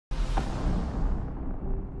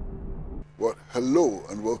Well, hello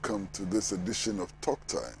and welcome to this edition of Talk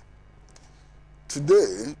Time.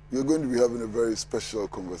 Today, we're going to be having a very special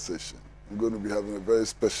conversation. We're going to be having a very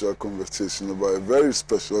special conversation about a very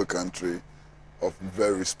special country of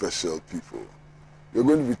very special people. We're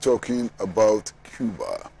going to be talking about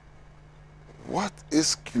Cuba. What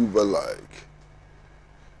is Cuba like?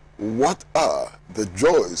 What are the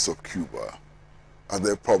joys of Cuba? Are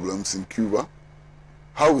there problems in Cuba?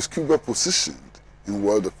 How is Cuba positioned in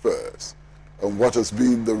world affairs? And what has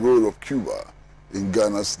been the role of Cuba in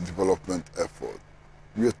Ghana's development effort?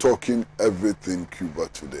 We are talking everything Cuba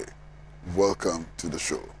today. Welcome to the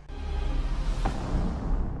show.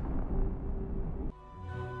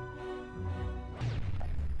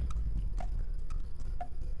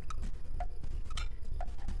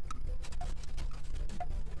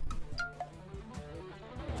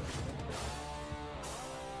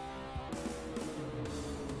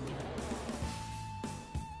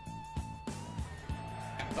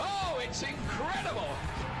 Oh, it's incredible!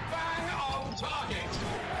 Bang on target!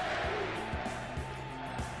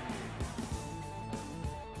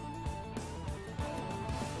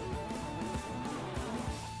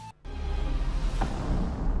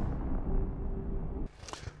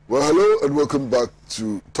 Well, hello and welcome back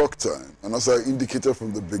to Talk Time. And as I indicated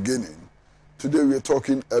from the beginning, today we are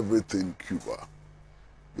talking everything Cuba.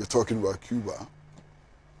 We are talking about Cuba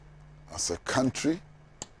as a country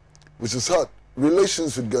which has had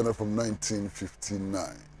relations with Ghana from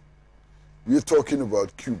 1959. We are talking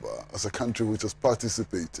about Cuba as a country which has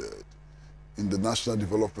participated in the national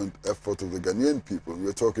development effort of the Ghanaian people. We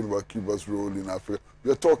are talking about Cuba's role in Africa.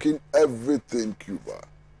 We are talking everything Cuba.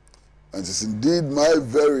 And it is indeed my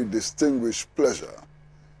very distinguished pleasure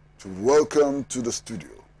to welcome to the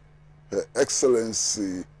studio Her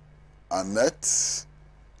Excellency Annette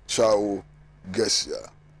Chao Gesia.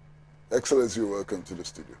 Excellency, you're welcome to the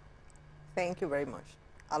studio. Thank you very much.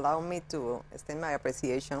 Allow me to extend my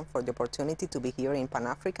appreciation for the opportunity to be here in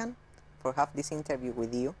Pan-African, for have this interview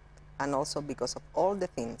with you, and also because of all the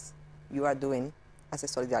things you are doing as a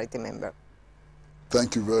Solidarity member.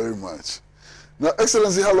 Thank you very much. Now,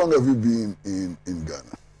 Excellency, how long have you been in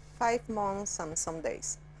Ghana? 5 months and some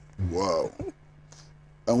days. Wow.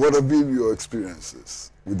 And what have been your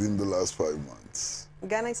experiences within the last 5 months?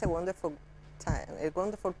 Ghana is a wonderful time, a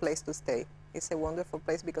wonderful place to stay. It's a wonderful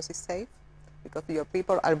place because it's safe, because your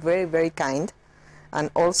people are very, very kind, and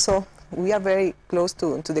also we are very close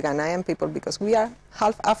to the Ghanaian people because we are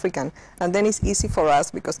half African, and then it's easy for us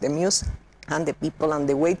because the music and the people and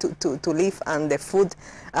the way to live and the food,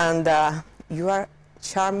 and you are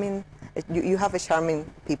charming, you have a charming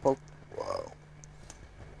people. Wow.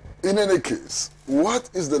 In any case, what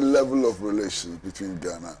is the level of relations between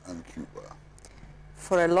Ghana and Cuba?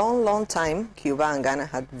 For a long, long time, Cuba and Ghana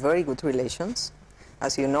had very good relations.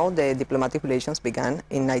 As you know, the diplomatic relations began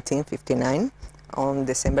in 1959 on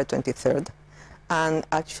December 23rd. And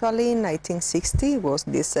actually, in 1960 was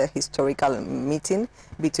this historical meeting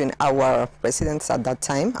between our presidents at that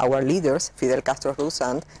time, our leaders, Fidel Castro Ruz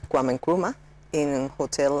and Kwame Nkrumah, in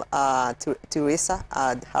Hotel Teresa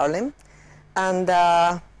at Harlem. And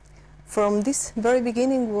from this very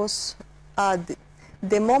beginning was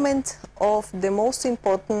the moment of the most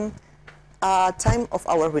important time of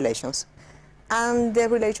our relations. And the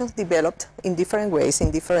relations developed in different ways,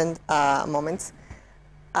 in different moments.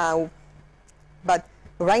 But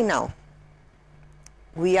right now,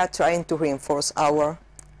 we are trying to reinforce our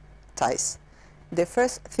ties. The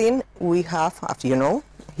first thing we have, as you know,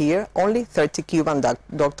 here only 30 Cuban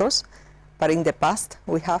doctors, but in the past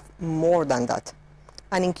we have more than that.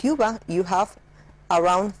 And in Cuba, you have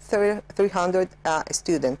around 300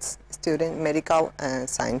 students, medical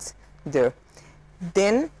science there.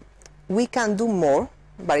 Then we can do more,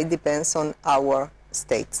 but it depends on our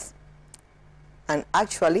states. And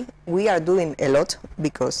actually, we are doing a lot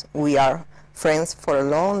because we are friends for a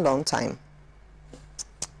long, long time.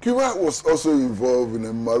 Cuba was also involved in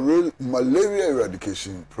a malaria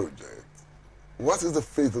eradication project. What is the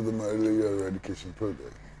fate of the malaria eradication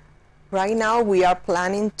project? Right now, we are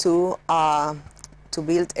planning to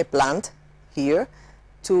build a plant here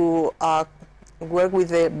to work with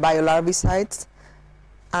the biolarvicides,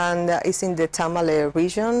 and it's in the Tamale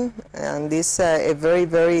region, and this is a very,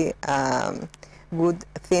 very good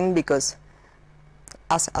thing because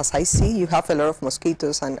as I see, you have a lot of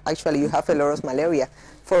mosquitoes, and actually you have a lot of malaria.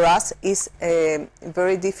 For us, it's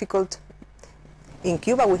very difficult In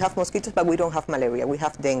Cuba, we have mosquitoes, but we don't have malaria. We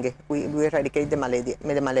have dengue. We eradicate the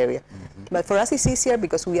malaria. But for us, it's easier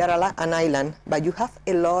because we are an island, but you have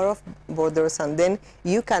a lot of borders, and then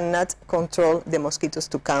you cannot control the mosquitoes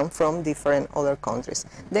to come from different other countries.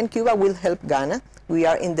 Then Cuba will help Ghana. We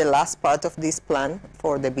are in the last part of this plan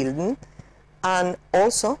for the building. And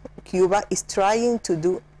also, Cuba is trying to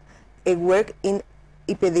do a work in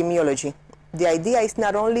epidemiology. The idea is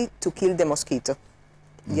not only to kill the mosquito.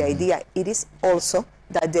 The idea it is also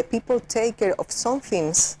that the people take care of some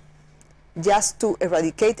things just to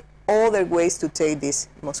eradicate other ways to take this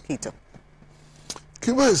mosquito.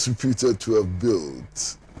 Cuba is reputed to have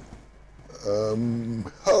built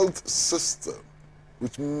health system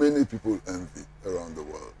which many people envy around the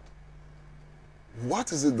world.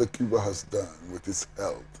 What is it that Cuba has done with its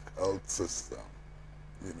health system?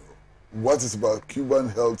 You know, what is about Cuban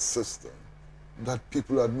health system that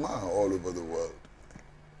people admire all over the world?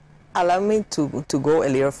 Allow me to go a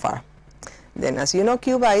little far. Then, as you know,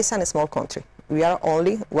 Cuba is a small country. We are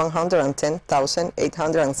only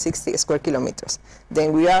 110,860 square kilometers.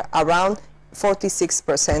 Then we are around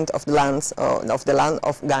 46% of the land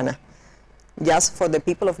of Ghana. Just for the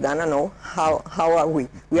people of Ghana know how are we.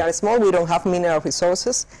 We are small, we don't have mineral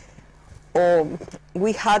resources.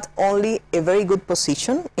 We had only a very good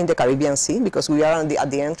position in the Caribbean Sea because we are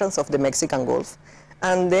at the entrance of the Mexican Gulf.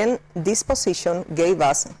 And then this position gave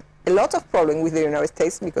us a lot of problems with the United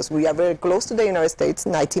States because we are very close to the United States,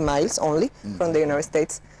 90 miles only from the United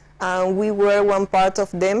States. And we were one part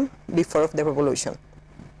of them before the revolution.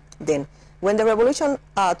 Then, when the revolution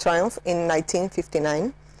triumphed in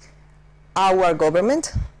 1959, our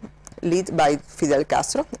government, led by Fidel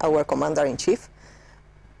Castro, our commander-in-chief,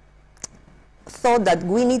 thought that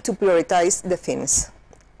we need to prioritize the things.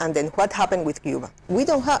 And then what happened with Cuba? We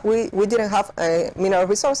didn't have mineral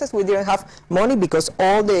resources, we didn't have money because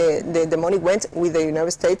all the money went with the United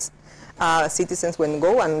States citizens when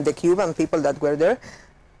go and the Cuban people that were there.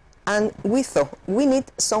 And we thought we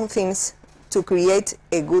need some things to create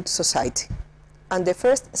a good society. And the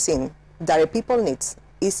first thing that a people needs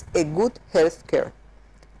is a good health care.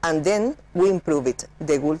 And then we improve it,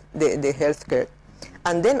 the health care.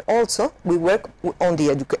 And then also we work on the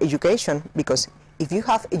education because if you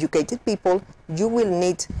have educated people, you will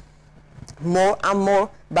need more and more,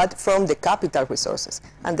 but from the capital resources.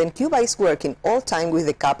 And then Cuba is working all time with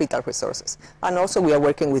the capital resources. And also we are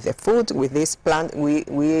working with the food, with this plant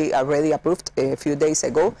we already approved a few days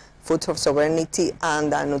ago, food for sovereignty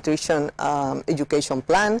and a nutrition education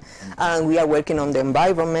plan. And we are working on the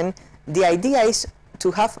environment. The idea is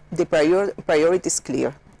to have the priorities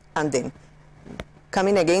clear. And then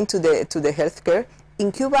coming again to the healthcare,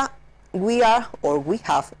 in Cuba, we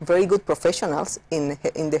have very good professionals in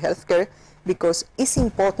the healthcare because it's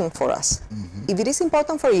important for us. If it is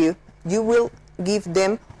important for you, you will give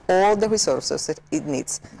them all the resources that it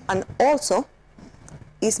needs. And also,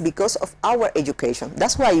 it's because of our education.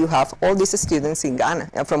 That's why you have all these students in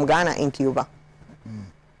Ghana, from Ghana in Cuba.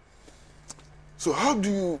 So how do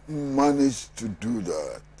you manage to do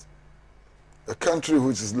that? A country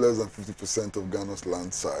which is less than 50% of Ghana's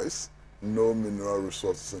land size, no mineral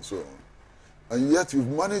resources and so on. And yet you've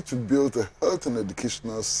managed to build a health and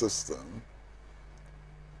educational system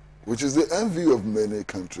which is the envy of many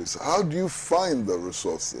countries. How do you find the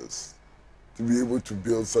resources to be able to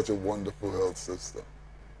build such a wonderful health system?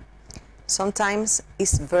 Sometimes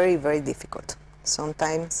it's very, very difficult.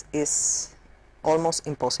 Sometimes it's almost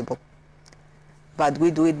impossible. But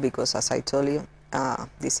we do it because, as I told you,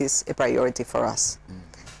 this is a priority for us.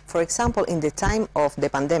 For example, in the time of the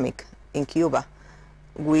pandemic in Cuba,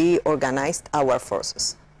 we organized our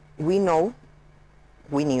forces. We knew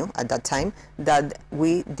at that time that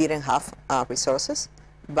we didn't have resources,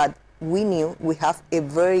 but we knew we have a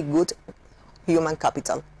very good human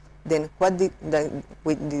capital. Then what did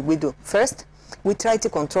we do? First, we tried to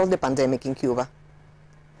control the pandemic in Cuba.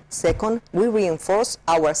 Second, we reinforced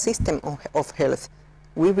our system of health.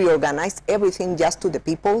 We reorganized everything just to the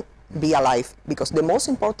people be alive, because the most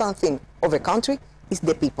important thing of a country is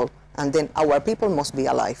the people, and then our people must be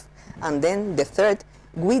alive. And then the third,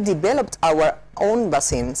 we developed our own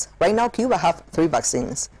vaccines. Right now, Cuba have 3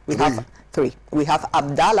 vaccines. We have 3. We have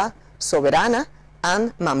Abdala, Soberana,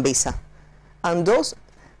 and Mambisa. And those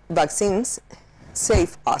vaccines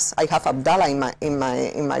save us. I have Abdala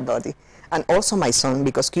in my body, and also my son,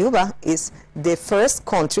 because Cuba is the first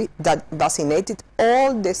country that vaccinated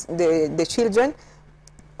all the children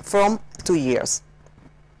from 2 years.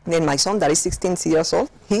 Then my son, that is 16 years old,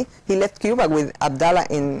 he left Cuba with Abdala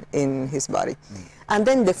in his body. And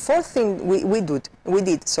then the fourth thing we did with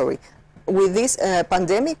this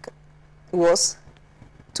pandemic was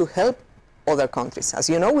to help other countries. As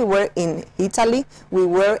you know, we were in Italy, we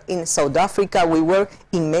were in South Africa, we were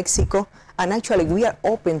in Mexico, and actually we are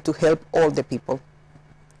open to help all the people.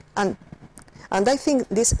 And I think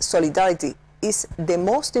this solidarity is the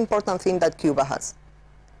most important thing that Cuba has,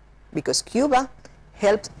 because Cuba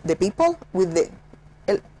helped the people with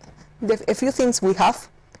a few things we have,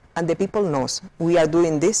 and the people knows we are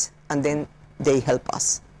doing this, and then they help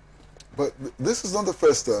us. But this is not the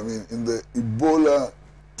first time. I mean, in the Ebola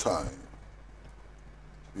time,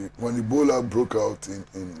 when Ebola broke out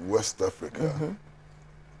in West Africa,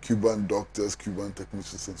 Cuban doctors, Cuban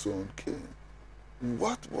technicians, and so on came.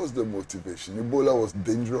 What was the motivation? Ebola was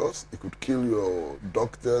dangerous. It could kill your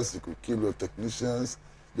doctors. It could kill your technicians.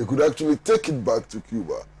 They could actually take it back to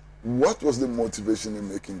Cuba. What was the motivation in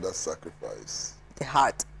making that sacrifice? The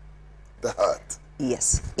heart. The heart.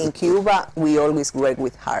 Yes. In Cuba, we always work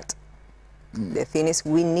with heart. The thing is,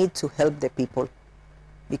 we need to help the people,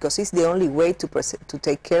 because it's the only way to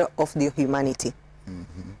take care of the humanity.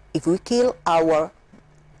 If we kill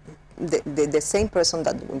the same person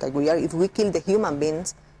that we are, if we kill the human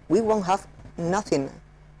beings, we won't have nothing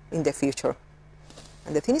in the future.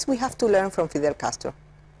 And the thing is, we have to learn from Fidel Castro.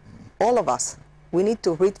 All of us. We need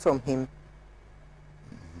to read from him.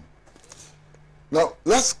 Now,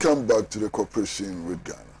 let's come back to the cooperation with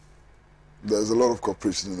Ghana. There's a lot of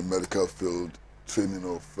cooperation in the medical field, training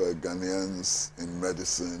of Ghanaians in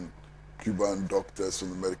medicine, Cuban doctors from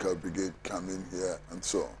the medical brigade coming here, and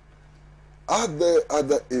so on. Are there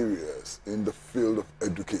other areas in the field of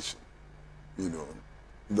education,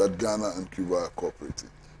 that Ghana and Cuba are cooperating?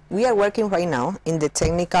 We are working right now in the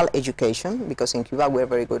technical education, because in Cuba we're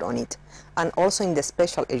very good on it, and also in the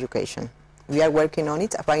special education. We are working on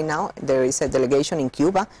it right now. There is a delegation in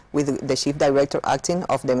Cuba with the chief director acting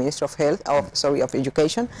of the Ministry of Health, of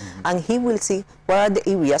Education, and he will see what are the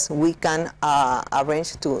areas we can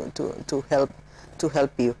arrange to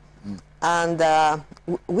help you. And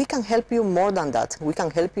we can help you more than that. We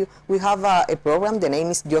can help you. We have a program. The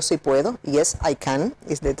name is Yo Si Puedo. Yes, I can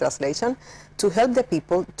is the translation, to help the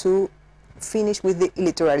people to finish with the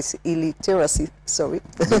illiteracy. Illiteracy.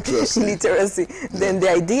 Then the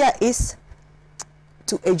idea is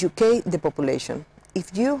to educate the population.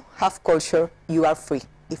 If you have culture, you are free.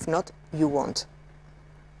 If not, you won't.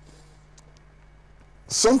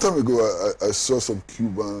 Some time ago, I saw some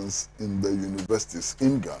Cubans in the universities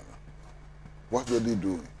in Ghana. What were they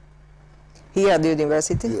doing? Here at the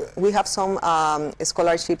university, yeah. We have some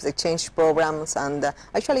scholarships, exchange programs, and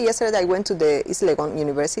actually yesterday I went to the East Legon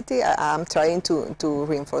University. I'm trying to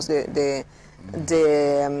reinforce the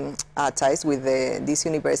ties with this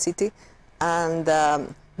university, and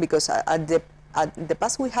because at the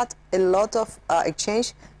past we had a lot of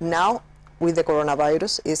exchange. Now with the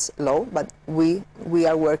coronavirus is low, but we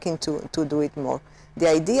are working to do it more. The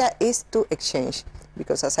idea is to exchange.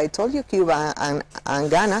 Because as I told you, Cuba and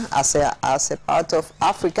Ghana, as a part of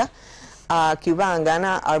Africa, Cuba and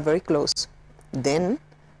Ghana are very close. Then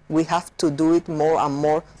we have to do it more and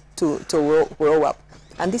more to grow up.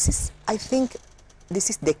 And this is, I think, this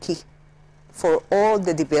is the key for all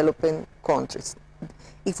the developing countries.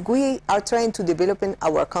 If we are trying to develop in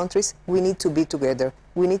our countries, we need to be together.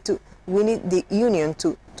 We need the union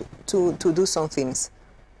to do some things.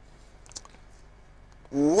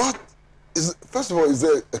 First of all, is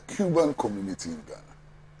there a Cuban community in Ghana?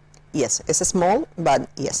 Yes, it's small, but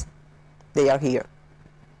yes, they are here.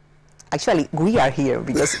 Actually, we are here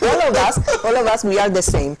because all of us, we are the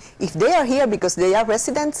same. If they are here because they are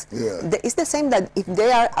residents, it's the same that if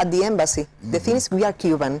they are at the embassy. The thing is, we are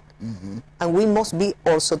Cuban, and we must be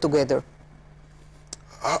also together.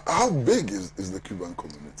 How big is the Cuban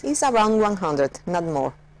community? It's around 100, not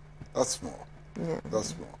more. That's small. Yeah.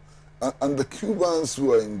 That's small. And the Cubans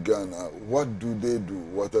who are in Ghana, what do they do?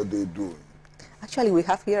 What are they doing? Actually, we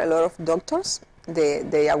have here a lot of doctors.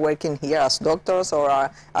 They are working here as doctors or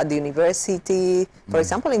are at the university. For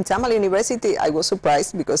example, in Tamale University, I was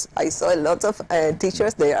surprised because I saw a lot of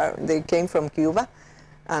teachers. They came from Cuba,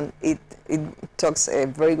 and it talks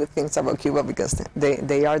very good things about Cuba because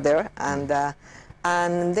they are there, and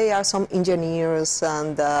there are some engineers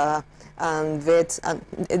and vets, and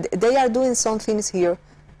they are doing some things here.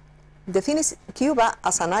 The thing is, Cuba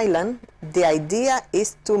as an island, the idea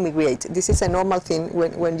is to migrate. This is a normal thing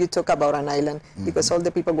when you talk about an island, because all the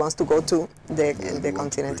people want to go to the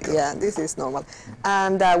continent. Yeah, this is normal.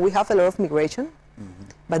 And we have a lot of migration,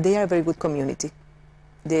 but they are a very good community.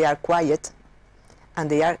 They are quiet, and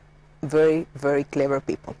they are very, very clever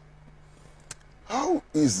people. How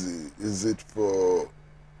easy is it for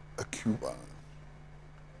a Cuban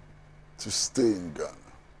to stay in Ghana?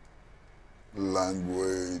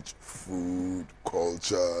 Language, food,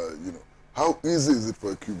 culture, How easy is it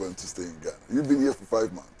for a Cuban to stay in Ghana? You've been here for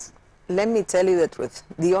 5 months. Let me tell you the truth.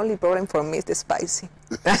 The only problem for me is the spicy.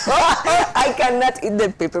 I cannot eat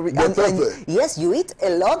the pepper. The pepper? Yes, you eat a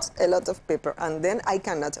lot of pepper, and then I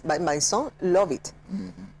cannot. But my son love it. Mm-hmm.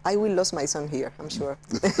 I will lose my son here, I'm sure.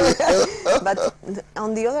 But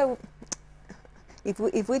on the other,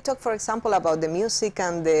 if we talk, for example, about the music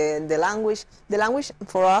and the language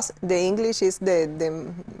for us, the English is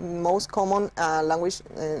the most common language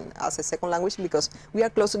as a second language, because we are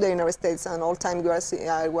close to the United States, and all time we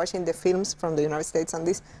are watching the films from the United States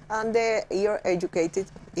and they are educated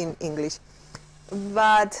in English.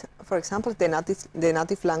 But, for example, the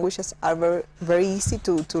native languages are very, very easy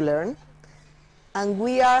to learn. And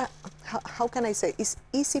we are, how can I say, it's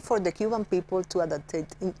easy for the Cuban people to adapt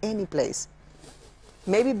in any place.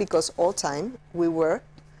 Maybe because all time we were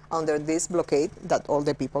under this blockade that all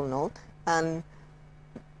the people know, and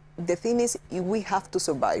the thing is we have to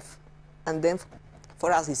survive, and then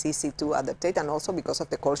for us it's easy to adapt, and also because of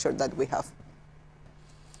the culture that we have.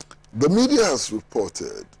 The media has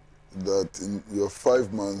reported that in your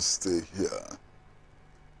 5 months stay here,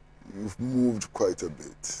 you've moved quite a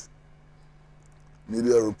bit.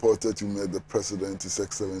 Media reported you met the President, His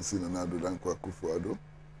Excellency Nana Addo Dankwa Akufo-Addo.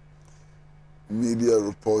 Media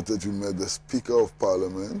reported you met the Speaker of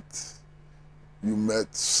Parliament, you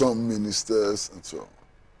met some ministers, and so on.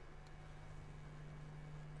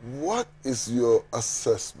 What is your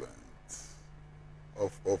assessment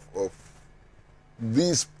of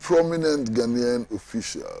these prominent Ghanaian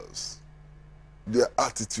officials, their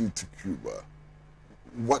attitude to Cuba?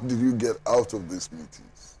 What did you get out of these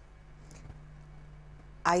meetings?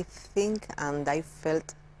 I think and I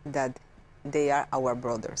felt that they are our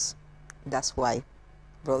brothers. That's why,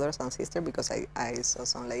 brothers and sisters, because I saw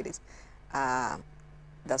some ladies.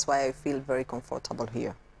 That's why I feel very comfortable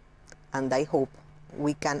here. And I hope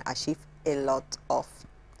we can achieve a lot of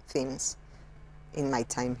things in my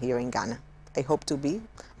time here in Ghana. I hope to be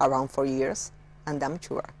around 4 years, and I'm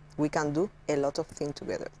sure we can do a lot of things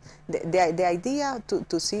together. The idea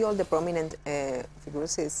to see all the prominent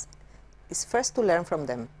figures is first to learn from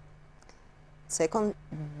them. Second,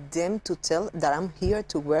 them to tell that I'm here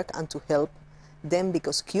to work and to help them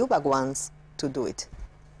because Cuba wants to do it.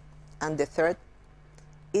 And the third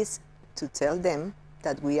is to tell them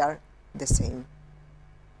that we are the same.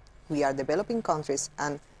 We are developing countries,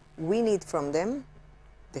 and we need from them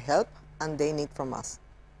the help, and they need from us.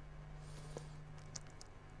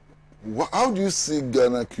 How do you see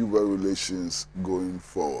Ghana-Cuba relations going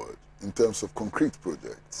forward in terms of concrete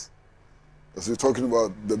projects? As you're talking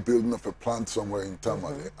about the building of a plant somewhere in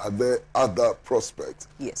Tamale, mm-hmm. Are there other prospects?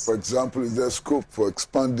 Yes. For example, is there scope for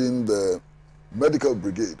expanding the medical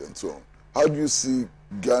brigade and so on? How do you see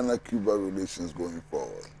Ghana-Cuba relations going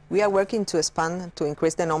forward? We are working to expand, to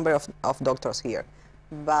increase the number of doctors here.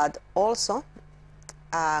 But also,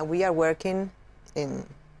 we are working in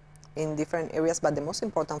different areas, but the most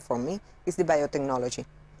important for me is the biotechnology.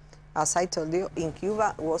 As I told you, in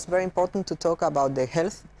Cuba, it was very important to talk about the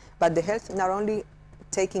health, but the health not only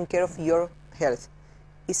taking care of your health,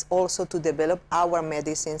 is also to develop our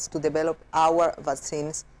medicines, to develop our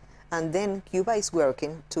vaccines, and then Cuba is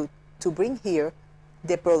working to bring here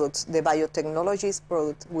the products, the biotechnologies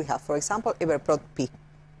product we have. For example, Everprot P.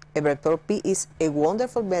 Everprot P is a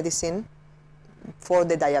wonderful medicine for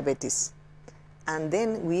the diabetes. And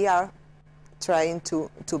then we are trying to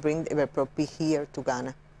bring Everprot P here to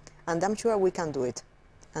Ghana. And I'm sure we can do it.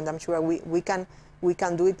 And I'm sure we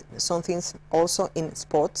can do it, some things also in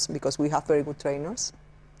sports, because we have very good trainers.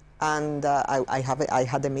 And I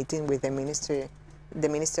had a meeting with the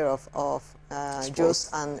Minister of Youth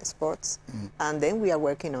and Sports, and then we are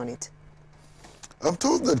working on it. I'm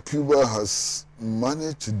told that Cuba has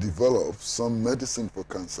managed to develop some medicine for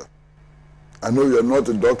cancer. I know you're not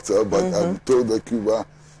a doctor, but I'm told that Cuba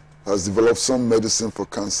has developed some medicine for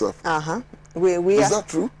cancer. Is that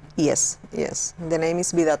true? Yes, yes. The name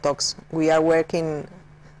is Vidatox. We are working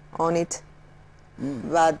on it,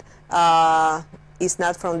 but it's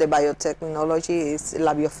not from the biotechnology, it's a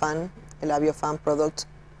Labiofan product.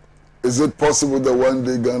 Is it possible that one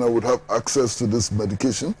day Ghana would have access to this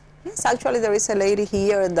medication? Yes, actually there is a lady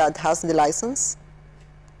here that has the license,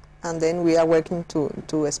 and then we are working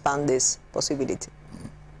to expand this possibility.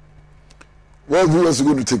 Well, viewers,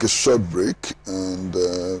 we're going to take a short break, and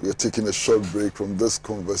we're taking a short break from this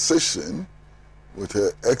conversation with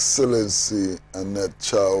Her Excellency Annette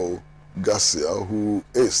Chao Garcia, who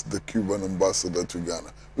is the Cuban ambassador to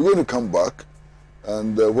Ghana. We're going to come back,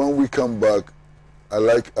 and when we come back, I'd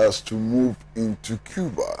like us to move into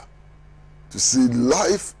Cuba to see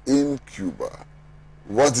life in Cuba.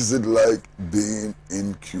 What is it like being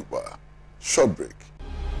in Cuba? Short break.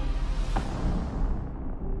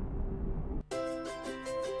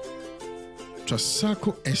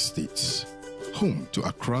 Trasaco Estates, home to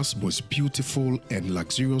Accra's most beautiful and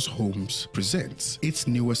luxurious homes, presents its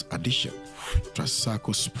newest addition,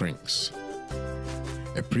 Trasaco Springs,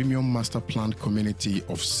 a premium master planned community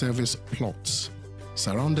of service plots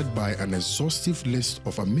surrounded by an exhaustive list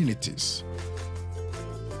of amenities.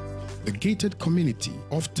 The gated community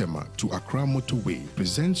off Tema to Accra Motorway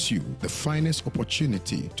presents you the finest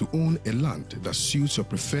opportunity to own a land that suits your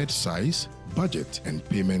preferred size, budget, and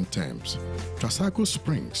payment terms. Trasaco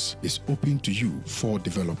Springs is open to you for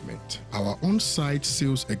development. Our on-site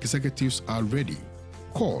sales executives are ready.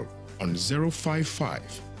 Call on 055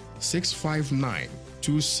 659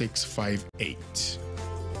 2658.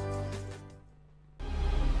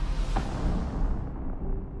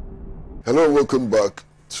 Hello, welcome back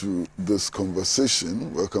to this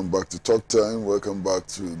conversation. Welcome back to Talk Time. Welcome back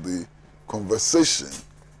to the conversation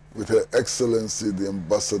with Her Excellency, the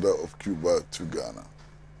Ambassador of Cuba to Ghana.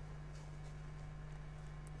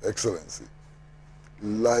 Excellency,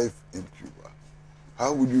 life in Cuba.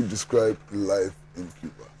 How would you describe life in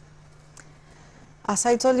Cuba? As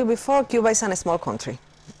I told you before, Cuba is a small country,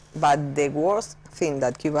 but the worst thing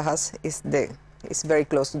that Cuba has is very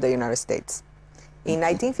close to the United States. In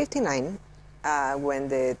 1959, when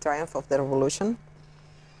the triumph of the revolution,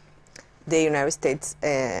 the United States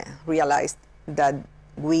realized that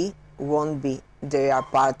we won't be their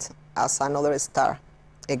part as another star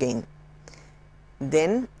again.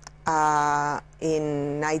 Then,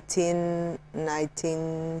 in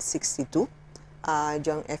 1962,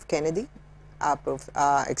 John F. Kennedy approved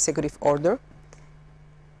executive order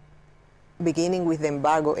beginning with the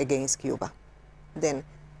embargo against Cuba. Then,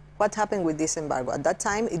 what happened with this embargo? At that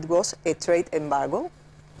time, it was a trade embargo,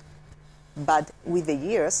 but with the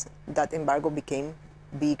years, that embargo became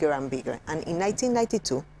bigger and bigger. And in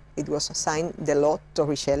 1992, it was signed the law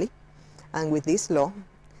Torricelli, and with this law,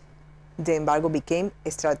 the embargo became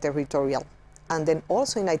extraterritorial. And then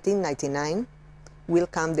also in 1999, will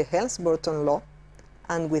come the Helms-Burton law,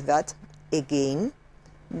 and with that, again,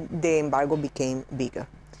 the embargo became bigger.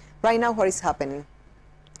 Right now, what is happening?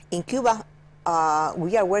 In Cuba,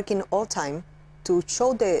 we are working all time to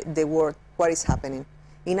show the world what is happening.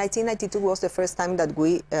 In 1992 was the first time that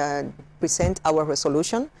we present our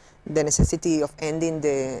resolution, the necessity of ending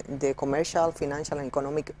the commercial, financial, and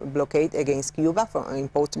economic blockade against Cuba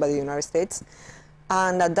imposed by the United States.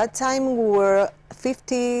 And at that time, we were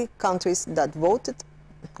 50 countries that voted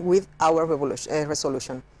with our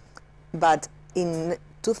resolution. But in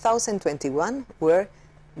 2021, we're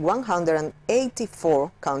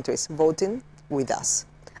 184 countries voting with us.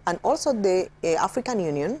 And also the African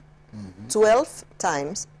Union, 12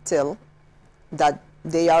 times tell that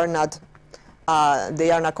they are not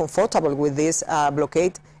comfortable with this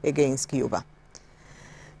blockade against Cuba.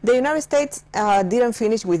 The United States didn't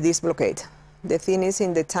finish with this blockade. The thing is,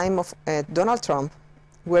 in the time of Donald Trump,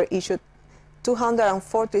 were issued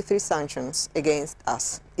 243 sanctions against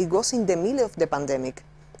us. It was in the middle of the pandemic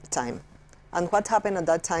time. And what happened at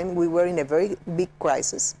that time, we were in a very big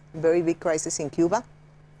crisis in Cuba.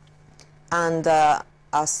 And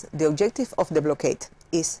as the objective of the blockade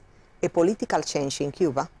is a political change in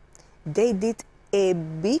Cuba, they did a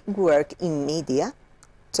big work in media,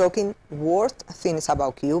 talking worst things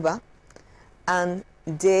about Cuba, and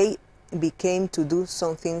they became to do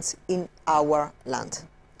some things in our land.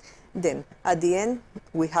 Then, at the end,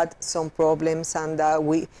 we had some problems, and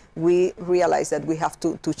we realized that we have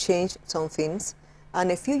to change some things. And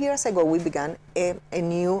a few years ago, we began a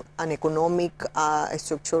new economic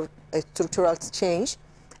structural change,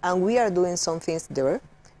 and we are doing some things there.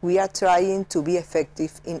 We are trying to be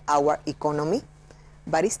effective in our economy,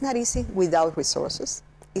 but it's not easy without resources.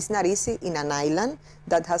 It's not easy in an island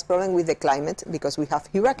that has problem with the climate, because we have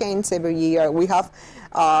hurricanes every year. We have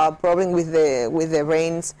problem with the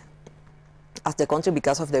rains as the country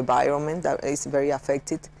because of the environment that is very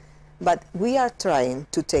affected. But we are trying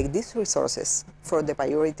to take these resources for the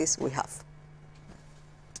priorities we have.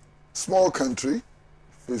 Small country,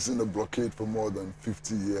 facing a blockade for more than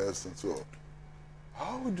 50 years and so on.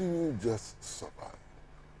 How do you just survive?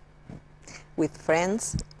 With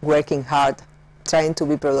friends, working hard, trying to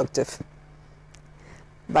be productive.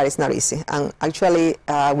 But it's not easy. And actually,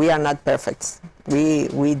 we are not perfect.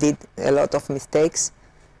 We did a lot of mistakes,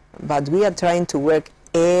 but we are trying to work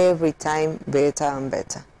every time better and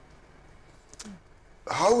better.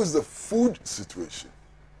 How is the food situation?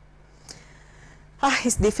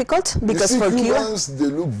 It's difficult because you see, for Cubans, Cuba, they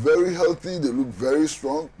look very healthy, they look very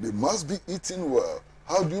strong. They must be eating well.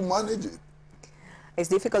 How do you manage it? It's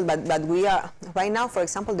difficult, but we are, right now, for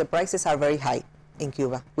example, the prices are very high in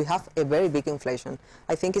Cuba. We have a very big inflation.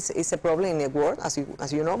 I think it's a problem in the world, as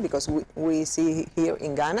you know, because we see here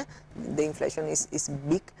in Ghana, the inflation is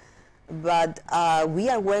big. But we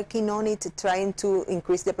are working on it, trying to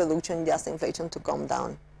increase the production, just inflation to come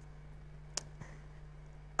down.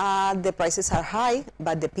 The prices are high,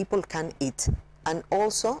 but the people can eat. And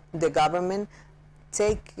also, the government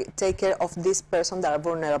take care of these persons that are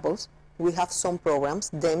vulnerable. We have some programs,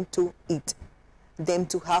 them to eat, them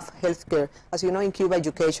to have health care. As you know, in Cuba,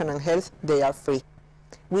 education and health, they are free.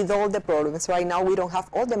 With all the problems, right now, we don't have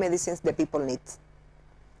all the medicines the people need.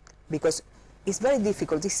 Because it's very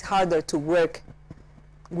difficult, it's harder to work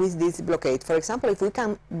with this blockade. For example, if we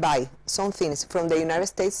can buy some things from the United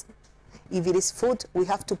States, if it is food, we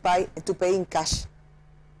have to pay in cash.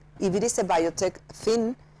 If it is a biotech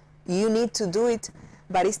thing, you need to do it,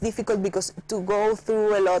 but it's difficult because to go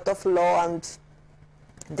through a lot of law, and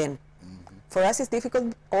then for us it's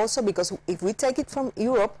difficult also because if we take it from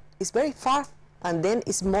Europe, it's very far, and then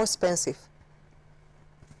it's more expensive.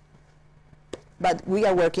 But we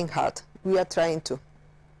are working hard. We are trying to.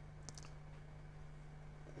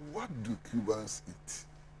 What do Cubans eat?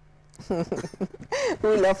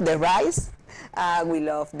 We love the rice, we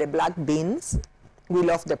love the black beans, we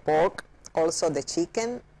love the pork, also the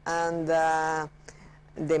chicken, and the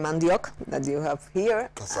mandioc that you have here.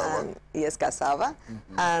 Cassava. Yes, cassava.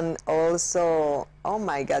 And also, oh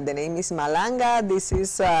my God, the name is malanga. This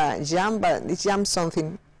is jam, but it's jam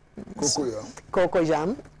something. Cocoa. Cocoa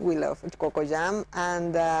jam. We love cocoa jam,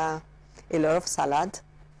 and a lot of salad.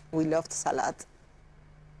 We loved salad.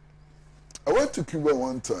 I went to Cuba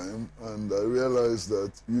one time and I realized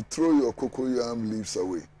that you throw your cocoyam leaves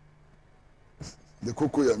away. The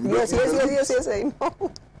cocoyam. Yes, I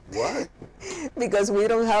know. Why? Because we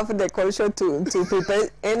don't have the culture to prepare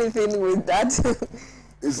anything with that.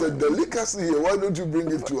 It's a delicacy here. Why don't you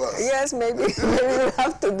bring it to us? Yes, maybe we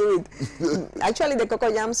have to do it. Actually, the cocoa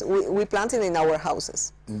yams, we plant it in our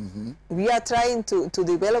houses. We are trying to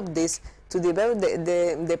develop this, to develop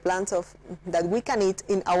the plants that we can eat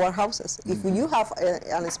in our houses. If you have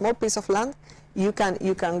a small piece of land, you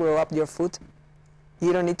can grow up your food.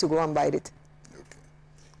 You don't need to go and buy it. Okay.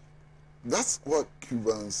 That's what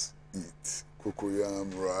Cubans eat.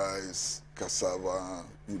 Cocoyam, rice, cassava,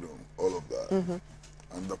 you know, all of that.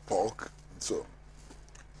 And the pork, and so.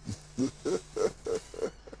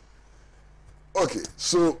 Okay,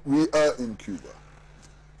 so we are in Cuba.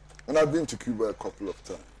 And I've been to Cuba a couple of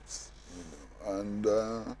times, you know, and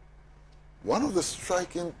one of the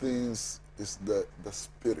striking things is the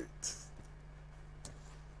spirit,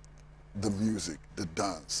 the music, the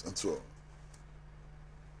dance, and so on.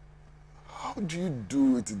 How do you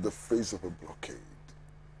do it in the face of a blockade?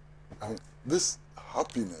 I mean, this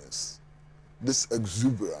happiness, this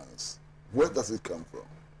exuberance, where does it come from?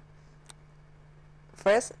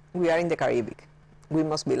 First, we are in the Caribbean. We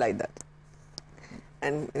must be like that.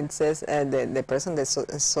 And it says the person, the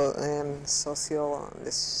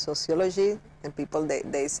sociology and people,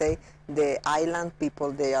 they say the island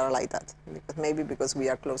people, they are like that. Because we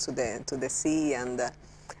are close to the sea, and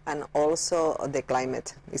also the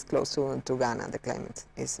climate is close to Ghana. The climate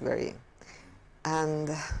is very, and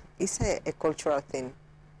it's a cultural thing.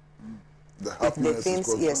 If the thing,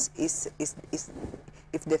 yes,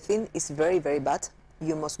 if the thing is very, very bad,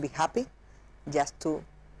 you must be happy just to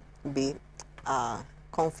be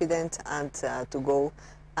confident and to go,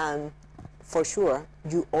 and for sure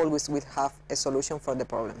you always will have a solution for the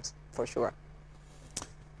problems, for sure.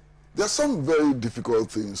 There are some very difficult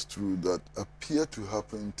things too that appear to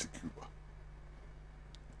happen to Cuba.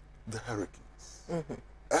 The hurricanes.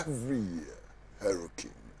 Every year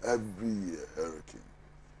hurricane, every year hurricane.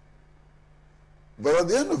 But at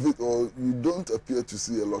the end of it all, you don't appear to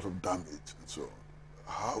see a lot of damage and so on.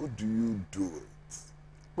 How do you do it?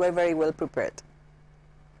 We're very well prepared.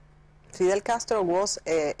 Fidel Castro was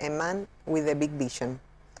a man with a big vision,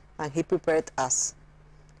 and he prepared us.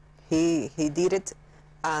 He did it,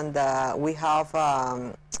 and we have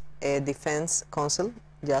a defense council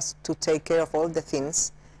just to take care of all the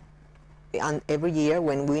things. And every year,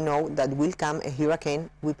 when we know that will come a hurricane,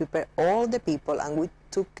 we prepare all the people, and we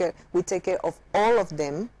take care of all of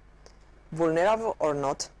them, vulnerable or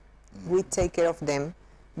not. We take care of them,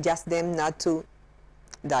 just them not to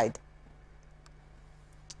die.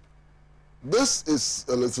 This is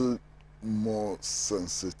a little more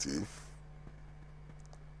sensitive.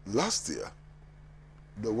 Last year,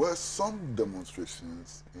 there were some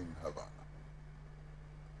demonstrations in Havana.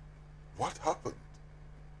 What happened?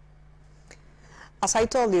 As I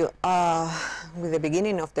told you, with the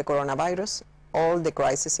beginning of the coronavirus, all the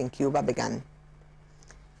crisis in Cuba began.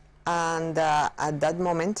 And at that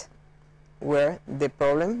moment, where the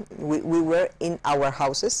problem, we were in our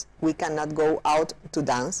houses. We cannot go out to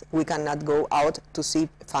dance. We cannot go out to see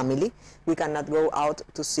family. We cannot go out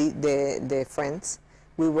to see the friends.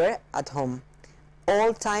 We were at home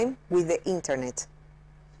all time with the internet,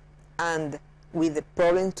 and with the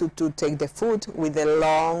problem to take the food, with the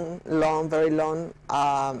very long,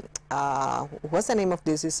 what's the name of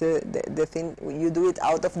this? Is the thing you do it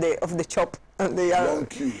out of the shop. They are long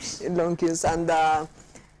queues. Long queues,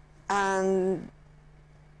 and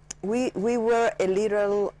we were a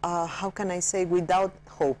little, how can I say, without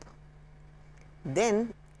hope.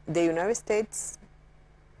 Then the United States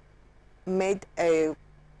made a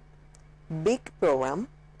big program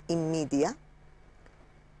in media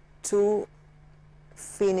to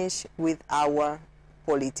finish with our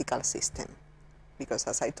political system. Because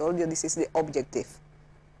as I told you, this is the objective.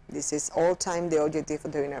 This is all time the objective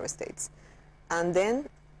of the United States. And then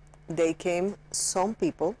they came some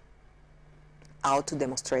people out to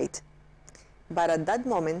demonstrate. But at that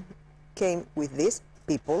moment came with these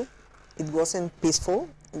people. It wasn't peaceful.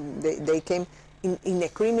 They came in a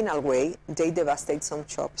criminal way. They devastated some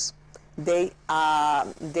shops. They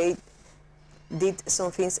did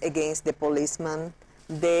some things against the policeman.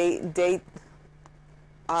 They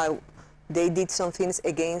did some things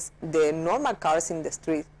against the normal cars in the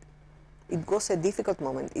street. It was a difficult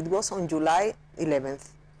moment. It was on July 11th.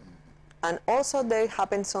 And also there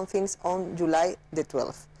happened some things on July the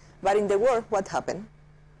 12th. But in the world, what happened?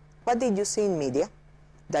 What did you see in media?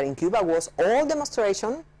 That in Cuba was all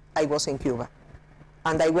demonstration. I was in Cuba.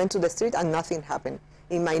 And I went to the street and nothing happened.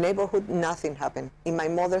 In my neighborhood, nothing happened. In my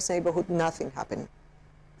mother's neighborhood, nothing happened.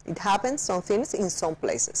 It happened, some things, in some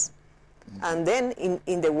places. Mm-hmm. And then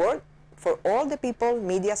in the world, for all the people,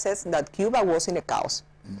 media says that Cuba was in a chaos.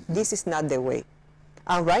 Mm-hmm. This is not the way.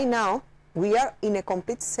 And right now, we are in a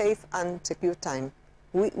complete safe and secure time.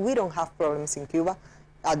 We don't have problems in Cuba.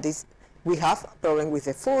 We have a problem with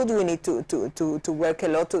the food. We need to work a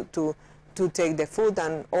lot to take the food,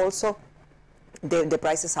 and also the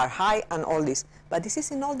prices are high and all this. But this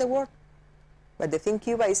is in all the world. But the thing,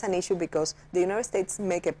 Cuba is an issue because the United States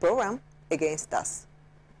make a program against us.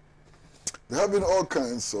 There have been all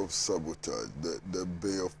kinds of sabotage. The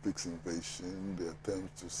Bay of Pigs invasion, the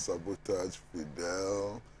attempts to sabotage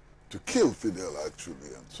Fidel, to kill Fidel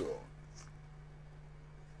actually, and so on.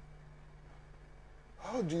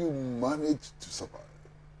 How do you manage to survive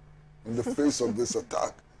in the face of this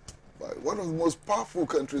attack by one of the most powerful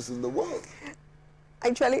countries in the world?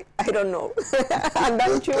 Actually, I don't know. And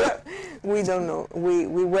I'm sure we don't know. We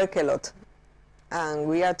work a lot. And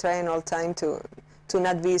we are trying all the time to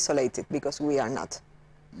not be isolated, because we are not.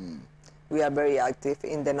 Mm. We are very active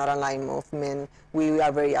in the Northern Line movement. We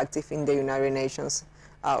are very active in the United Nations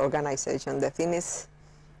organization. The thing is,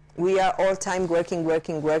 we are all time working.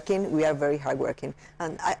 We are very hard working.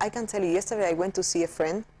 And I can tell you, yesterday I went to see a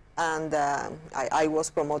friend, and I was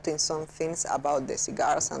promoting some things about the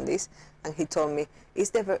cigars and this, and he told me, it's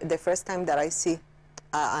the first time that I see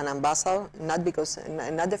an ambassador, not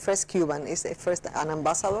the first Cuban, it's the first an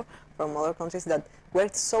ambassador from other countries that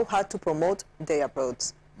worked so hard to promote their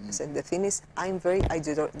products. Mm. I said, the thing is, I'm very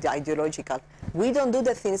ideological. We don't do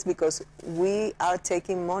the things because we are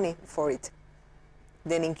taking money for it.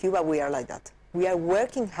 Then in Cuba, we are like that. We are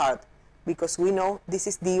working hard because we know this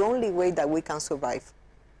is the only way that we can survive,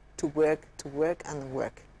 to work and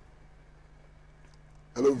work.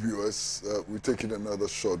 Hello, viewers. We're taking another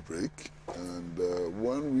short break. And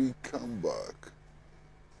when we come back,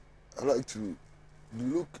 I'd like to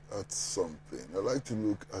look at something. I'd like to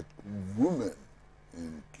look at women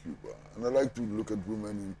in Cuba. And I'd like to look at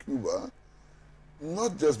women in Cuba,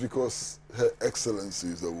 not just because Her Excellency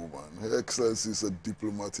is a woman. Her Excellency is a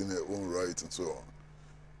diplomat in her own right and so on.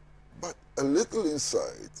 But a little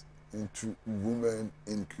insight into women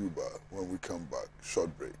in Cuba when we come back. Short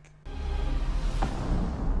break.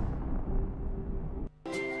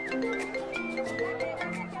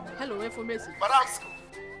 Hello, information.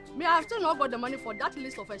 Madam, Me, I have still not got the money for that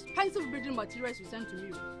list of expensive building materials you sent to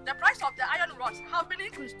me. The price of the iron rods have been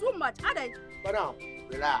increased too much, are they? Madam,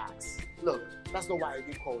 relax. Look, that's not why I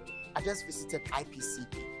did call you. I just visited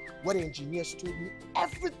IPCP, where the engineers told me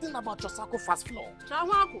everything about Trasako fast floor.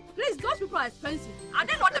 Trawanko, please, those people are expensive. Are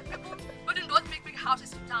they not the people building those big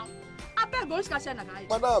houses in town? I beg going to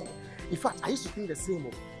Madam, in fact, I used to think the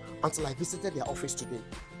same until I visited their office today,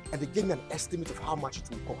 and they gave me an estimate of how much it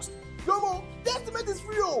will cost. Yomo, the estimate is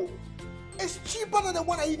free. It's cheaper than the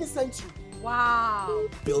one I even sent you. Wow.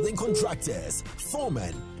 Building contractors,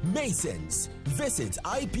 foremen, masons. Visit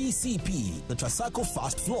IPCP, the Trasaco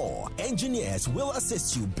Fast Floor. Engineers will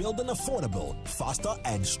assist you build an affordable, faster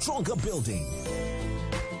and stronger building.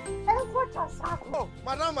 Oh,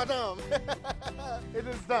 madam. It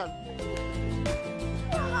is done.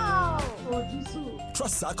 Wow.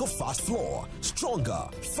 Trasaco Fast Floor. Stronger,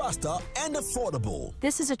 faster and affordable.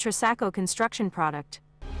 This is a Trasaco construction product.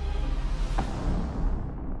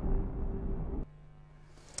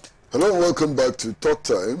 Hello and welcome back to Talk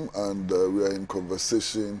Time, and we are in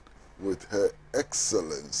conversation with Her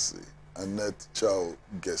Excellency Annette Chow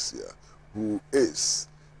Gesia, who is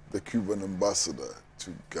the Cuban ambassador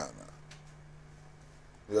to Ghana.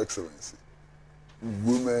 Your Excellency,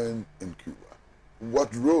 women in Cuba,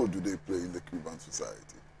 what role do they play in the Cuban society?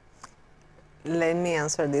 Let me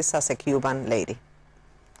answer this as a Cuban lady,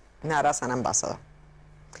 not as an ambassador.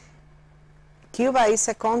 Cuba is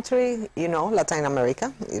a country, you know, Latin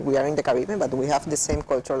America. We are in the Caribbean, but we have the same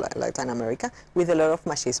culture like Latin America, with a lot of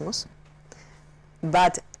machismos.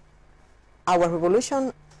 But our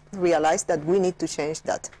revolution realized that we need to change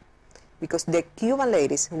that, because the Cuban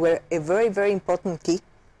ladies were a very, very important key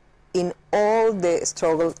in all the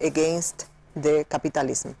struggle against the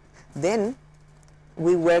capitalism. Then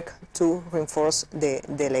we work to reinforce the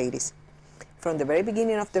ladies. From the very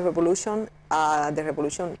beginning of the revolution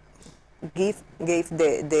gave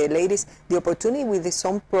the ladies the opportunity with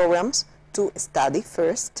some programs to study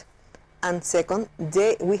first, and second,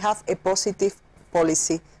 we have a positive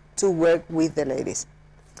policy to work with the ladies.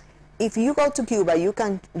 If you go to Cuba, you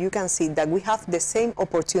can see that we have the same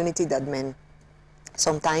opportunity that men.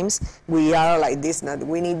 Sometimes we are like this, that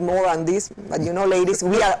we need more on this, but you know, ladies,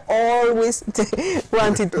 we are always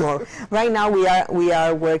wanting more. Right now we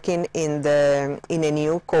are working in a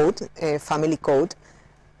new code, a family code,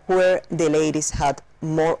 where the ladies had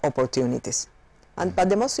more opportunities. But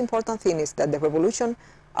the most important thing is that the revolution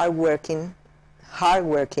are hard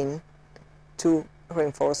working to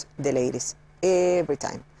reinforce the ladies every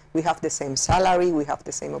time. We have the same salary, we have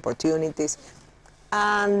the same opportunities,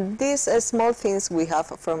 and these small things we have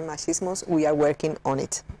from machismos, we are working on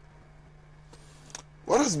it.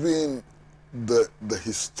 What has been the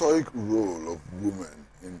historic role of women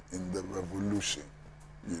in the revolution?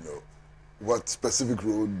 You know, what specific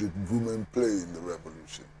role did women play in the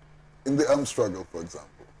revolution? In the armed struggle, for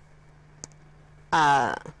example?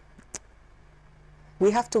 We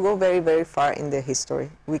have to go very, very far in the history.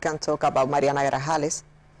 We can talk about Mariana Grajales.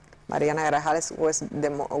 Mariana Grajales was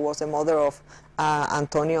the mother of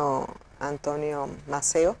Antonio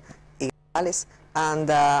Maceo y Grajales, and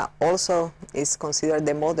also is considered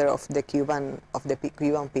the mother of the Cuban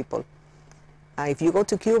people. If you go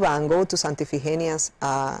to Cuba and go to Santa Ifigenia's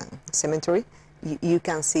cemetery, you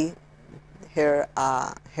can see her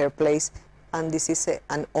place, and this is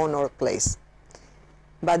an honored place.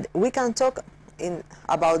 But we can talk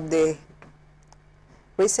about the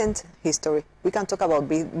recent history. We can talk about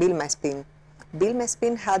Bill Mespin. Bill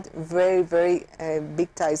Mespin had very, very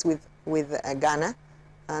big ties with Ghana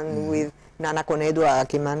and with Nana Conedo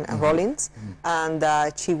Akiman Rollins, and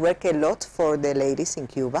she worked a lot for the ladies in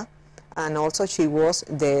Cuba. And also she was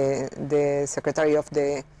the secretary of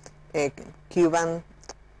the Cuban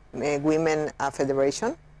Women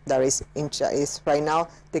Federation. That is right now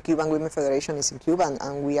the Cuban Women Federation is in Cuba,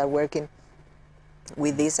 and we are working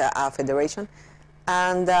with this federation.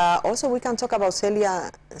 And also we can talk about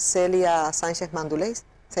Celia Sanchez Manduley.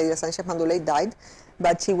 Celia Sanchez Manduley died,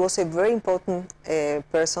 but she was a very important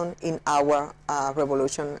person in our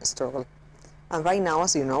revolution struggle. And right now,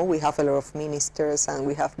 as you know, we have a lot of ministers, and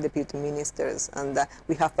we have deputy ministers, and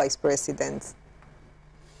we have vice presidents.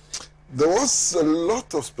 There was a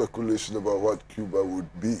lot of speculation about what Cuba would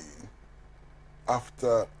be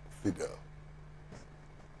after Fidel.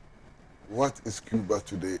 What is Cuba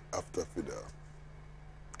today after Fidel?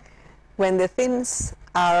 When the things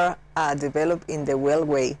are developed in the well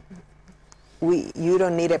way, you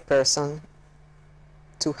don't need a person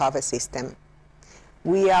to have a system.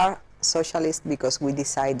 We are socialist because we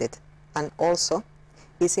decided, and also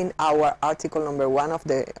it's in our article number 1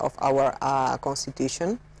 of our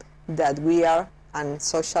constitution that we are a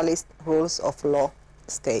socialist rules of law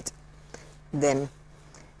state. Then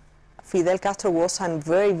Fidel Castro was a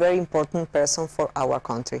very, very important person for our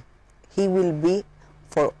country. He will be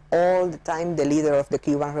for all the time the leader of the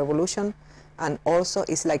Cuban Revolution, and also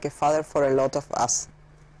is like a father for a lot of us.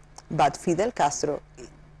 But Fidel Castro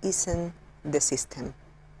isn't the system,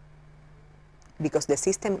 because the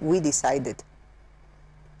system we decided.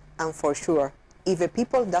 And for sure, if the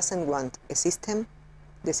people doesn't want a system,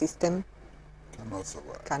 the system cannot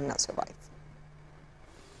survive. Cannot survive.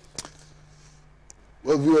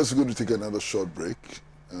 Well, viewers, we're going to take another short break.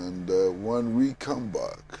 And when we come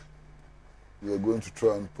back, we are going to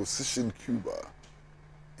try and position Cuba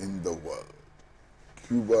in the world.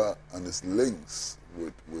 Cuba and its links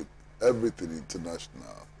with everything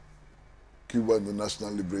international. Cuba and the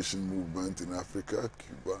National Liberation Movement in Africa,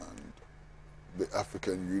 Cuba and the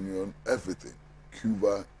African Union, everything.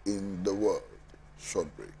 Cuba in the world. Short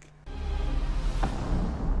break.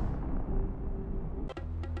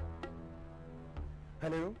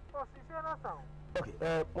 Hello? Okay,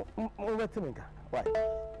 wait a minute. Why?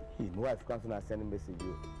 My wife comes and send a message to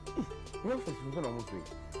you. Your face is almost free.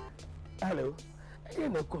 Hello? I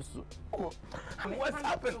didn't know. What's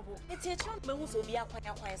happened? It's a child who's will be a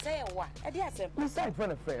quiet say what? I did say, My side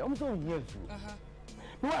friend, I'm so years.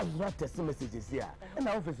 My wife is not testing messages here. And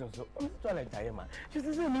our office also. I'm trying to tell you, man. She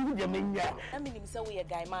says, I mean, so we a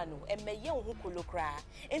guy manu, and may young who could look cry.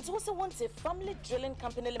 And also wants a family drilling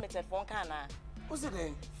company limited for Kana. what's the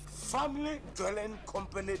name? Family Dwelling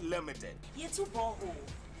Company Limited. Ye two borehole,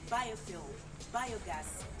 biofuel,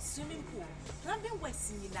 biogas, swimming pool, plumbing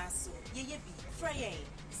works in Naso, ye be, Frey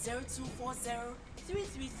 0240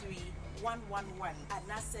 333 111 and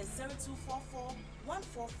NASA 0244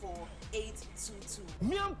 144 822.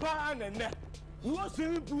 Me and Pa and you want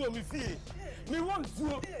swimming pool on me see. Me want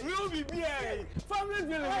to you be BA. Family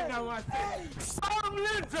dwelling now.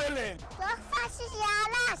 Family dwelling. What fashion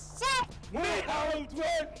you shit? Me out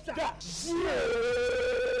with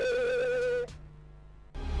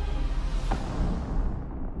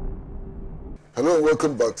Hello and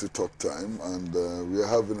welcome back to Talk Time, and we are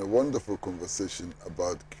having a wonderful conversation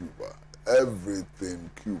about Cuba, everything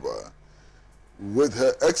Cuba, with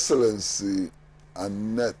Her Excellency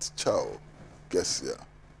Annette Chow Gesia,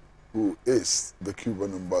 who is the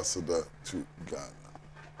Cuban ambassador to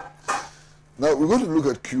Ghana. Now we're going to look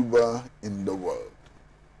at Cuba in the world.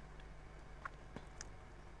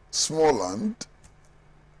 Small land,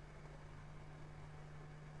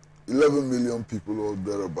 11 million people or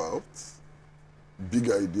thereabouts,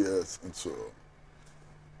 big ideas and so on.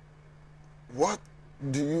 What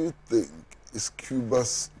do you think is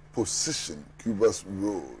Cuba's position, Cuba's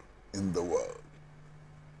role in the world?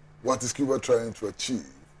 What is Cuba trying to achieve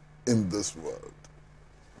in this world?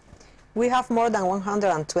 We have more than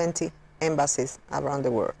 120 embassies around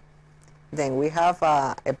the world. Then we have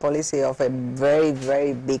a policy of a very,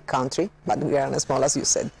 very big country, but we are as small as you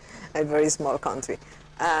said, a very small country.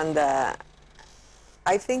 And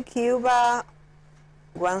I think Cuba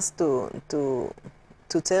wants to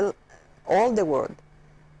tell all the world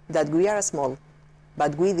that we are small,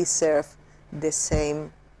 but we deserve the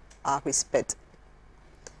same respect.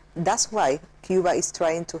 That's why Cuba is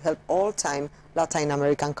trying to help all time Latin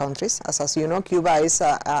American countries. As you know, Cuba is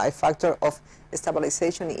a factor of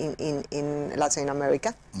stabilization in Latin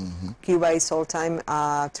America. Mm-hmm. Cuba is all time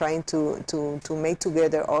trying to make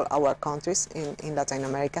together all our countries in Latin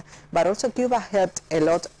America. But also Cuba helped a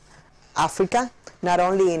lot Africa, not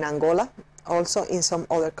only in Angola, also in some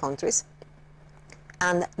other countries.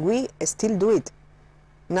 And we still do it.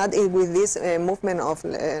 Not with this movement of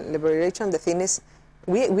liberation. The thing is,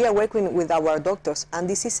 we are working with our doctors, and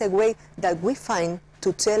this is a way that we find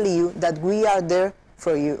to tell you that we are there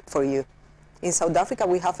for you. In South Africa,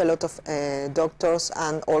 we have a lot of doctors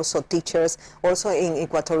and also teachers, also in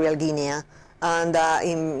Equatorial Guinea and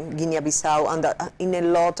in Guinea-Bissau and in a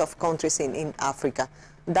lot of countries in Africa.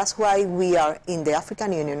 That's why we are in the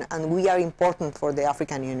African Union, and we are important for the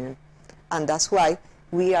African Union. And that's why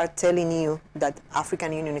we are telling you that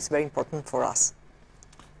African Union is very important for us.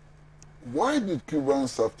 Why did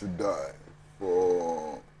Cubans have to die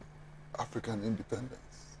for African independence?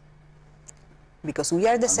 Because we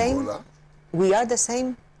are the Angola? same. We are the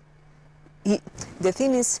same. The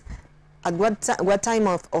thing is, at what time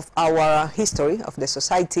of our history, of the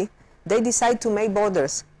society, they decide to make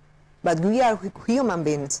borders. But we are human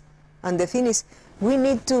beings. And the thing is, we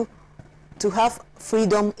need to have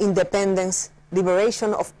freedom, independence,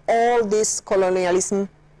 liberation of all this colonialism.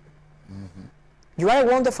 Mm-hmm. You are a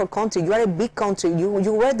wonderful country. You are a big country. You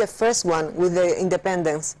were the first one with the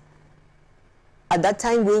independence. At that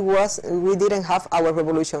time, we didn't have our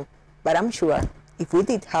revolution. But I'm sure if we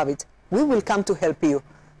did have it, we will come to help you.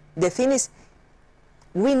 The thing is,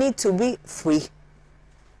 we need to be free.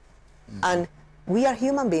 Mm-hmm. And we are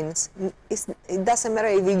human beings. It doesn't matter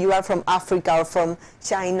if you are from Africa or from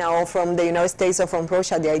China or from the United States or from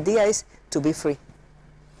Russia. The idea is to be free.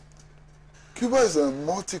 Cuba is a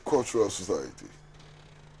multicultural society.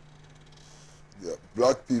 There are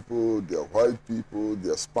black people, there are white people,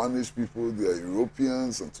 there are Spanish people, there are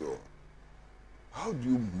Europeans, and so on. How do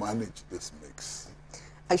you manage this mix?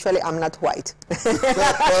 Actually, I'm not white.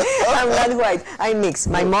 I'm not white. I'm mixed.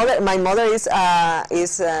 My mother is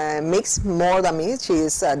mixed more than me. She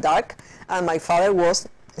is dark, and my father was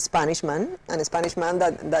a Spanish man, and a Spanish man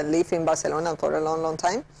that lived in Barcelona for a long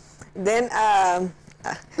time. Then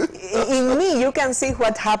in me, you can see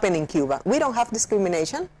what happened in Cuba. We don't have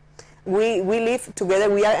discrimination. We live together.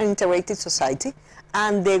 We are an integrated society,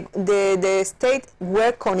 and the state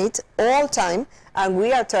work on it all time, and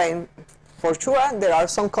we are trying. For sure, there are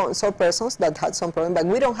some persons that had some problem, but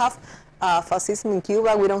we don't have fascism in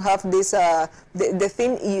Cuba. We don't have this, the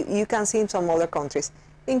thing you can see in some other countries.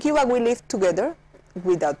 In Cuba, we live together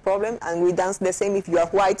without problem, and we dance the same. If you are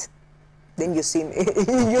white, then you see me.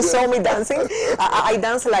 You saw me dancing. I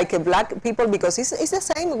dance like a black people because it's the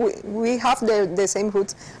same. We have the same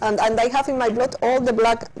roots, and I have in my blood all the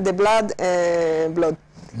blood.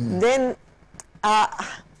 Then I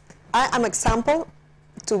am example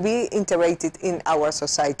to be integrated in our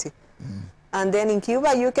society. And then in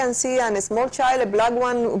Cuba, you can see a small child, a black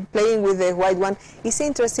one, playing with the white one. It's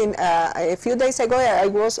interesting. A few days ago, I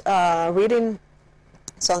was reading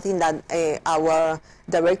something that our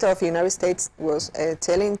director of the United States was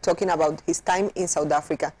talking about his time in South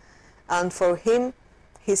Africa. And for him,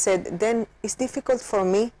 he said, then it's difficult for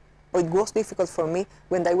me, or it was difficult for me,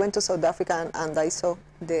 when I went to South Africa and I saw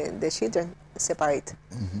the children separate.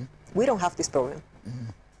 We don't have this problem.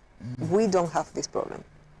 We don't have this problem.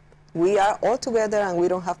 We are all together and we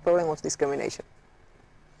don't have problem of discrimination.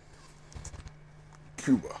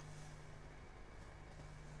 Cuba.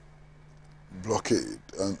 Blockade,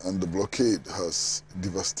 and the blockade has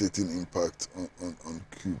devastating impact on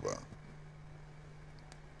Cuba.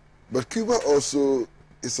 But Cuba also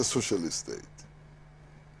is a socialist state.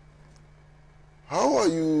 How are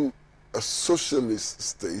you a socialist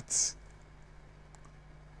state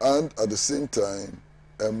and at the same time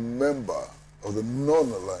a member of the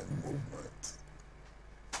non-aligned movement?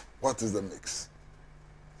 What is the mix?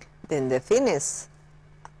 Then the thing is,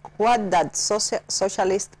 what that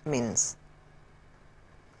socialist means.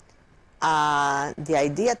 The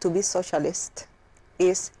idea to be socialist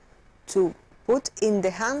is to put in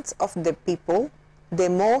the hands of the people the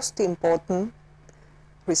most important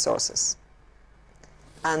resources.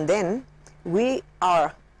 And then we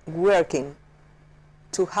are working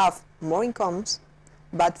to have more incomes,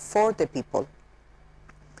 but for the people.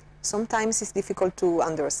 Sometimes it's difficult to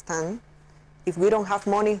understand. If we don't have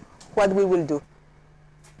money, what we will do?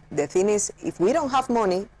 The thing is, if we don't have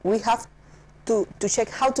money, we have to check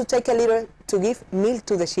how to take a little to give milk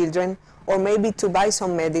to the children, or maybe to buy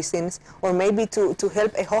some medicines, or maybe to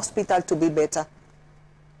help a hospital to be better.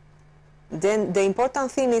 Then the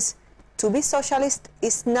important thing is to be socialist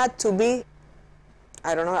is not to be,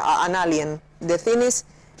 I don't know, an alien. The thing is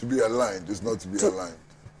to be aligned, is not to be aligned.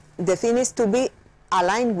 The thing is to be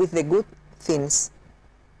aligned with the good things.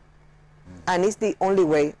 And it's the only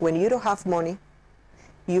way. When you don't have money,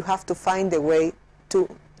 you have to find a way to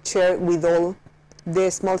share with all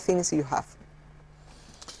the small things you have.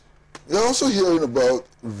 You're also hearing about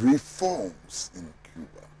reforms in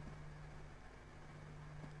Cuba.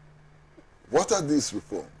 What are these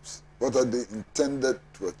reforms? What are they intended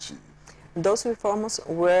to achieve? Those reforms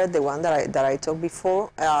were the one that I talked before.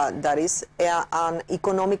 That is an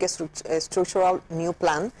economic structural new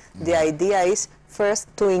plan. The idea is first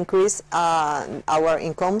to increase our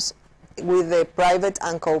incomes with the private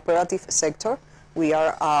and cooperative sector. We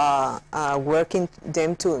are working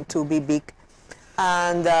them to be big.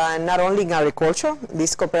 And not only in agriculture,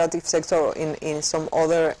 this cooperative sector in some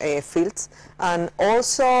other fields, and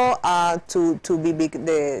also to be big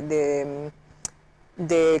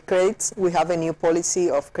the credits. We have a new policy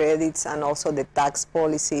of credits, and also the tax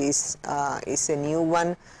policy is a new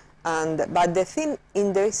one. But the thing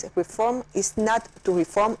in this reform is not to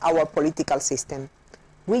reform our political system.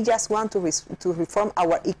 We just want to reform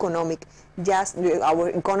our economy, just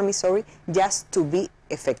to be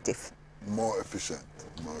effective. More efficient.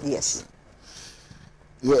 Yes.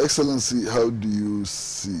 Your Excellency, how do you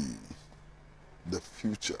see the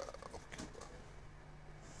future of Cuba?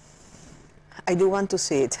 I do want to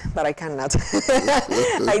see it, but I cannot.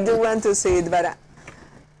 I do want to see it, but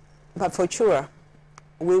for sure,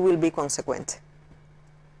 we will be consequent.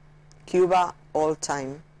 Cuba all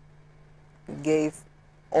time gave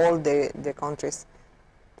all the countries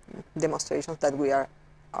demonstrations that we are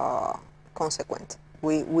consequent.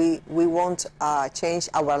 We won't change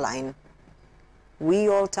our line. We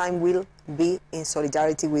all time will be in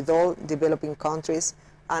solidarity with all developing countries,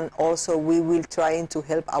 and also we will try to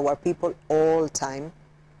help our people all time.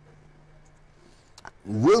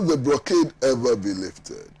 Will the blockade ever be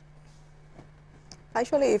lifted?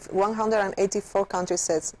 Actually, if 184 countries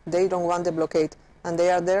says they don't want the blockade and they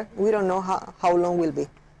are there, we don't know how long will be.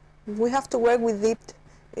 We have to work with it.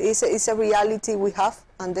 It's a reality we have,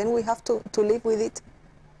 and then we have to live with it.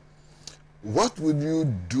 What would you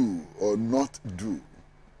do or not do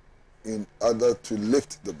in order to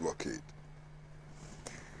lift the blockade?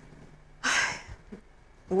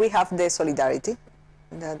 We have the solidarity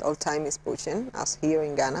that all time is pushing. As here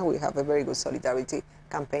in Ghana, we have a very good solidarity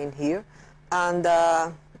campaign here. And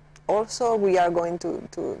also we are going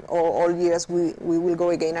to all years, we will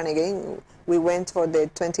go again and again. We went for the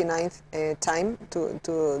 29th time to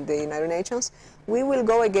the United Nations. We will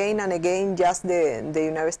go again and again, just the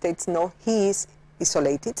United States know he is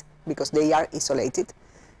isolated, because they are isolated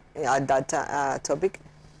at that topic.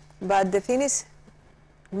 But the thing is,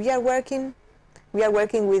 we are working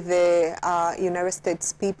with the United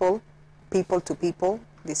States people to people.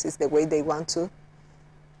 This is the way they want to.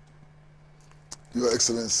 Your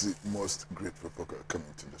Excellency, most grateful for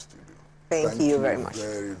coming to the studio. Thank you very much.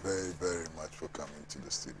 Very, very, very much for coming to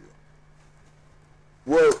the studio.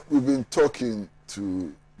 Well, we've been talking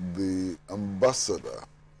to the ambassador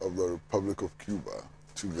of the Republic of Cuba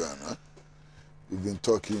to Ghana. We've been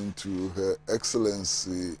talking to Her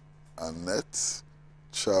Excellency Annette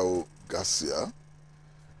Chao Garcia.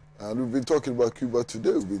 And we've been talking about Cuba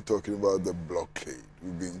today. We've been talking about the blockade.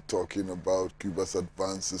 We've been talking about Cuba's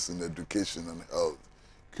advances in education and health,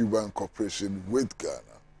 Cuban cooperation with Ghana.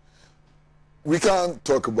 We can't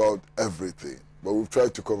talk about everything, but we've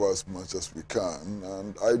tried to cover as much as we can.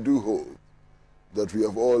 And I do hope that we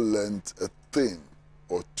have all learned a thing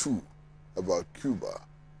or two about Cuba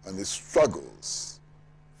and its struggles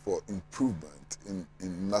for improvement in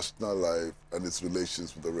national life and its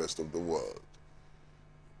relations with the rest of the world.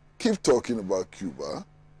 Keep talking about Cuba,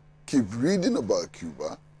 keep reading about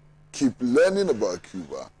Cuba, keep learning about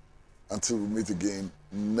Cuba until we meet again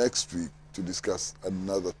next week to discuss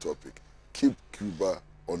another topic. Keep Cuba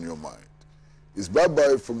on your mind. It's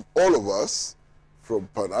bye-bye from all of us, from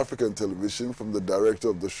Pan-African Television, from the director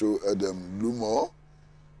of the show, Adam Lumo,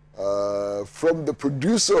 from the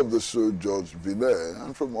producer of the show, George Vinay,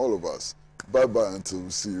 and from all of us. Bye-bye until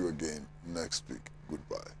we see you again next week.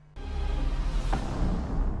 Goodbye.